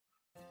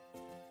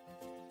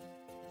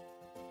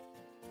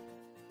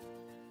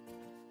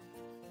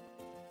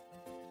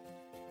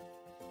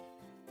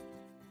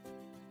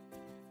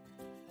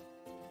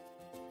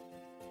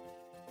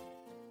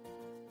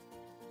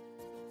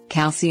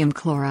Calcium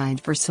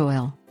chloride for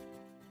soil.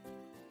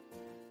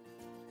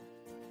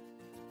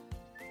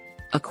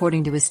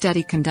 According to a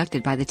study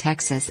conducted by the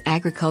Texas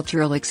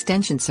Agricultural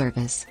Extension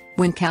Service,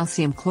 when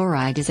calcium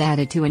chloride is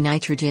added to a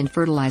nitrogen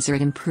fertilizer,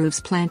 it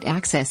improves plant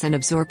access and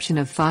absorption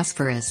of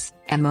phosphorus,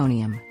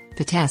 ammonium,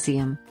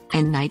 potassium,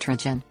 and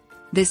nitrogen.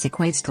 This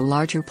equates to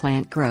larger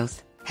plant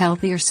growth,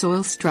 healthier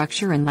soil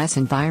structure, and less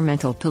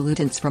environmental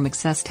pollutants from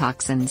excess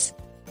toxins.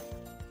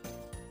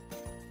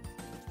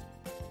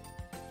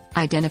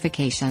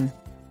 Identification.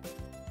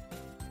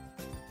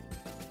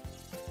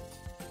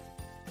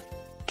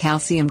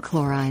 Calcium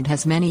chloride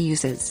has many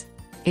uses.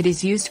 It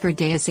is used for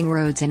deicing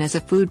roads and as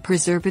a food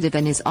preservative,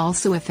 and is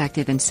also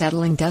effective in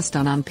settling dust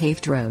on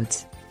unpaved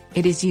roads.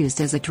 It is used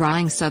as a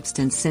drying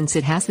substance since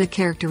it has the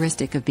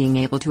characteristic of being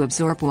able to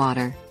absorb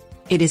water.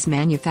 It is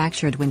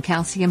manufactured when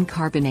calcium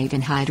carbonate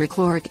and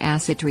hydrochloric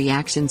acid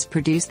reactions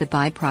produce the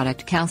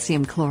byproduct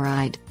calcium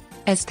chloride.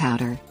 As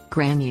powder,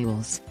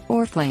 granules,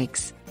 or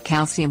flakes,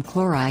 calcium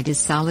chloride is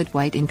solid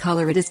white in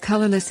color. It is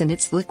colorless in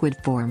its liquid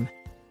form.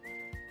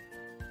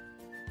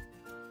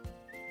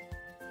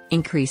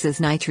 Increases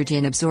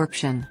nitrogen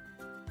absorption.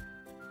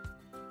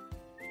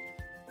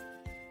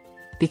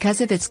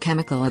 Because of its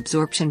chemical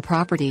absorption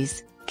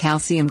properties,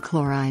 calcium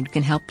chloride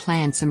can help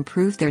plants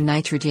improve their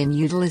nitrogen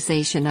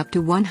utilization up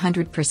to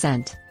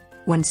 100%.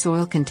 When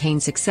soil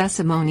contains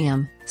excess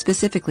ammonium,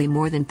 specifically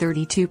more than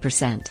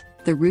 32%,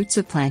 the roots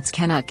of plants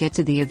cannot get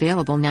to the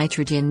available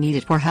nitrogen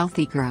needed for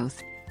healthy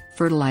growth.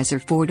 Fertilizer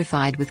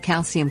fortified with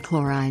calcium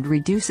chloride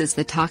reduces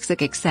the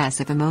toxic excess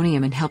of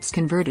ammonium and helps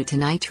convert it to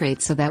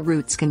nitrate so that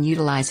roots can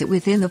utilize it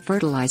within the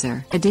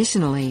fertilizer.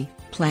 Additionally,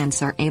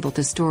 plants are able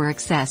to store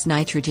excess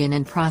nitrogen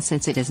and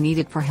process it as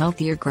needed for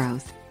healthier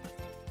growth.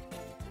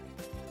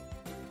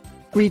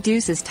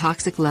 Reduces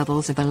toxic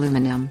levels of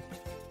aluminum.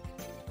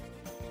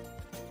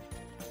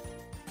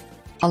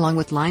 Along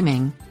with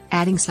liming,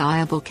 adding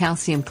soluble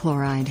calcium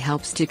chloride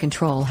helps to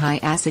control high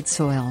acid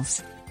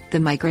soils. The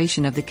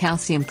migration of the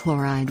calcium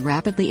chloride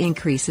rapidly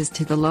increases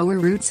to the lower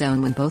root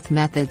zone when both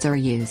methods are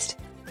used.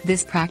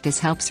 This practice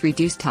helps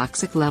reduce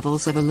toxic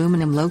levels of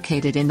aluminum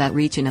located in that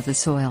region of the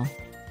soil.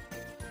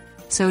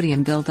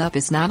 Sodium buildup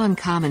is not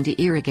uncommon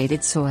to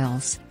irrigated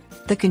soils.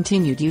 The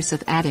continued use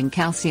of adding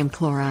calcium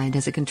chloride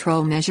as a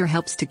control measure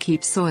helps to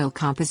keep soil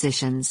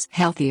compositions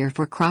healthier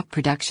for crop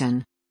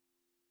production.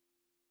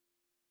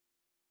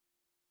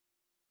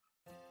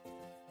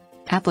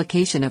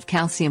 Application of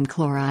calcium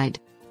chloride.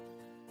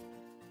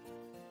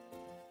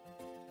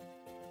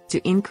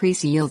 To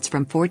increase yields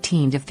from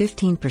 14 to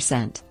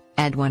 15%,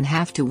 add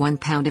 1/2 to 1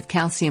 pound of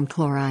calcium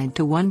chloride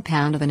to 1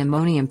 pound of an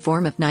ammonium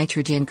form of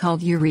nitrogen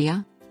called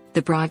urea.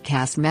 The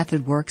broadcast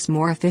method works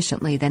more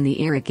efficiently than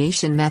the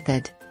irrigation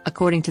method,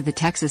 according to the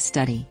Texas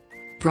study.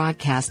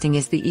 Broadcasting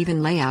is the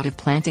even layout of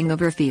planting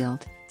over a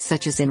field,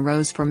 such as in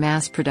rows for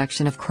mass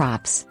production of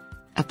crops.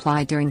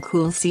 Apply during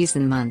cool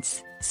season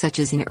months, such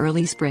as in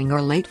early spring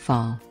or late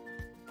fall.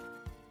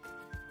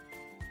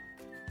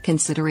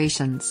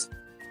 Considerations.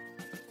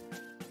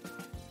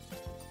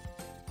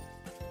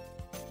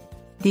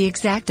 The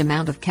exact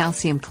amount of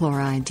calcium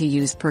chloride to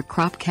use per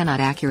crop cannot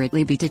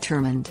accurately be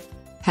determined.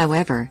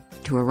 However,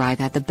 to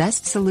arrive at the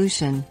best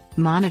solution,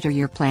 monitor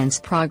your plant's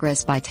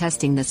progress by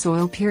testing the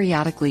soil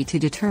periodically to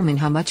determine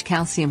how much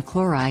calcium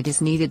chloride is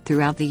needed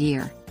throughout the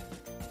year.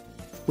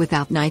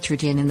 Without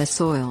nitrogen in the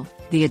soil,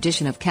 the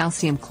addition of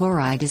calcium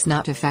chloride is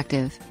not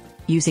effective.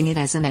 Using it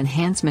as an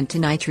enhancement to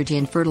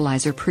nitrogen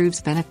fertilizer proves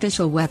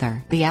beneficial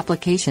whether the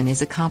application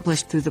is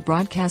accomplished through the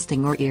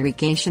broadcasting or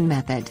irrigation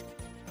method.